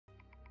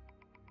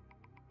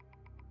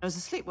I was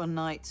asleep one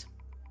night,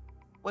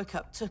 woke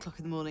up 2 o'clock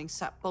in the morning,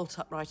 sat bolt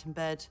upright in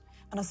bed,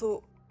 and I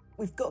thought,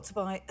 we've got to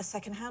buy a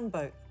second-hand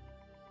boat.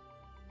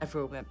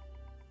 Everyone went,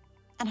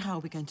 and how are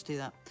we going to do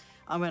that?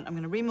 I went, I'm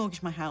going to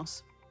remortgage my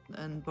house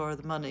and borrow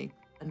the money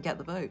and get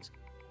the boat.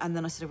 And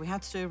then I said, if we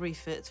had to do a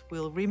refit,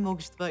 we'll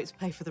remortgage the boat to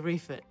pay for the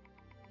refit.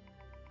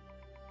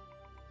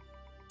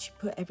 She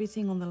put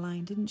everything on the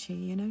line, didn't she?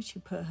 You know, she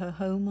put her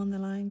home on the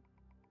line.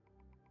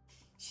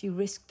 She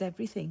risked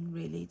everything,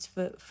 really,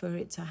 for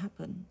it to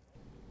happen.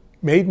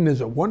 Maiden is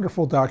a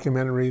wonderful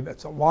documentary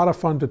that's a lot of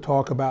fun to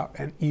talk about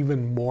and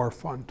even more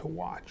fun to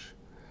watch.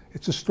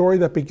 It's a story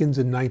that begins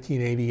in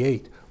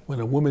 1988 when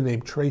a woman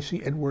named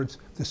Tracy Edwards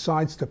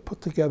decides to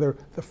put together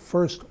the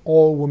first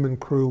all-woman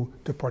crew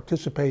to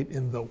participate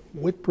in the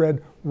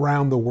Whitbread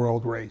Round the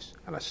World race,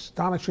 an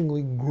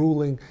astonishingly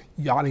grueling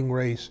yachting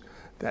race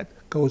that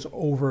goes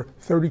over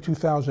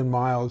 32,000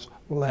 miles,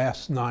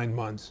 lasts 9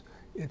 months.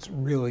 It's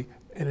really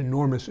an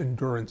enormous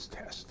endurance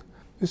test.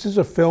 This is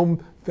a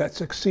film that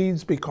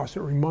succeeds because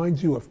it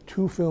reminds you of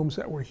 2 films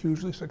that were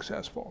hugely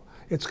successful.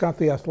 It's got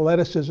the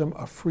athleticism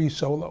of Free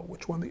Solo,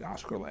 which won the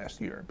Oscar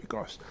last year,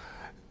 because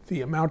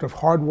the amount of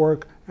hard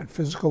work and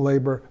physical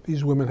labor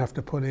these women have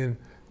to put in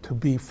to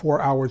be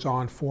 4 hours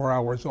on, 4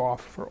 hours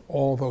off for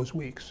all those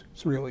weeks.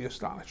 It's really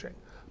astonishing.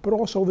 But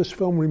also this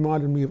film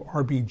reminded me of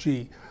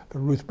RBG, the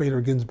Ruth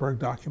Bader Ginsburg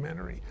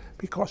documentary,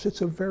 because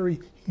it's a very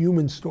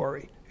human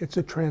story. It's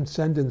a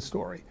transcendent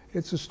story.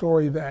 It's a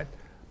story that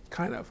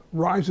kind of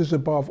rises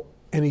above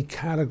any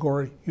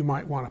category you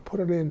might want to put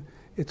it in.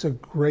 It's a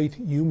great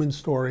human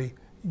story.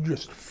 You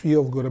just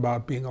feel good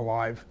about being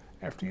alive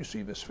after you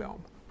see this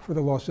film. For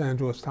the Los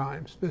Angeles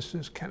Times, this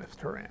is Kenneth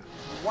Turan.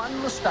 One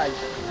mistake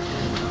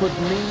could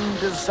mean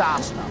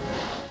disaster.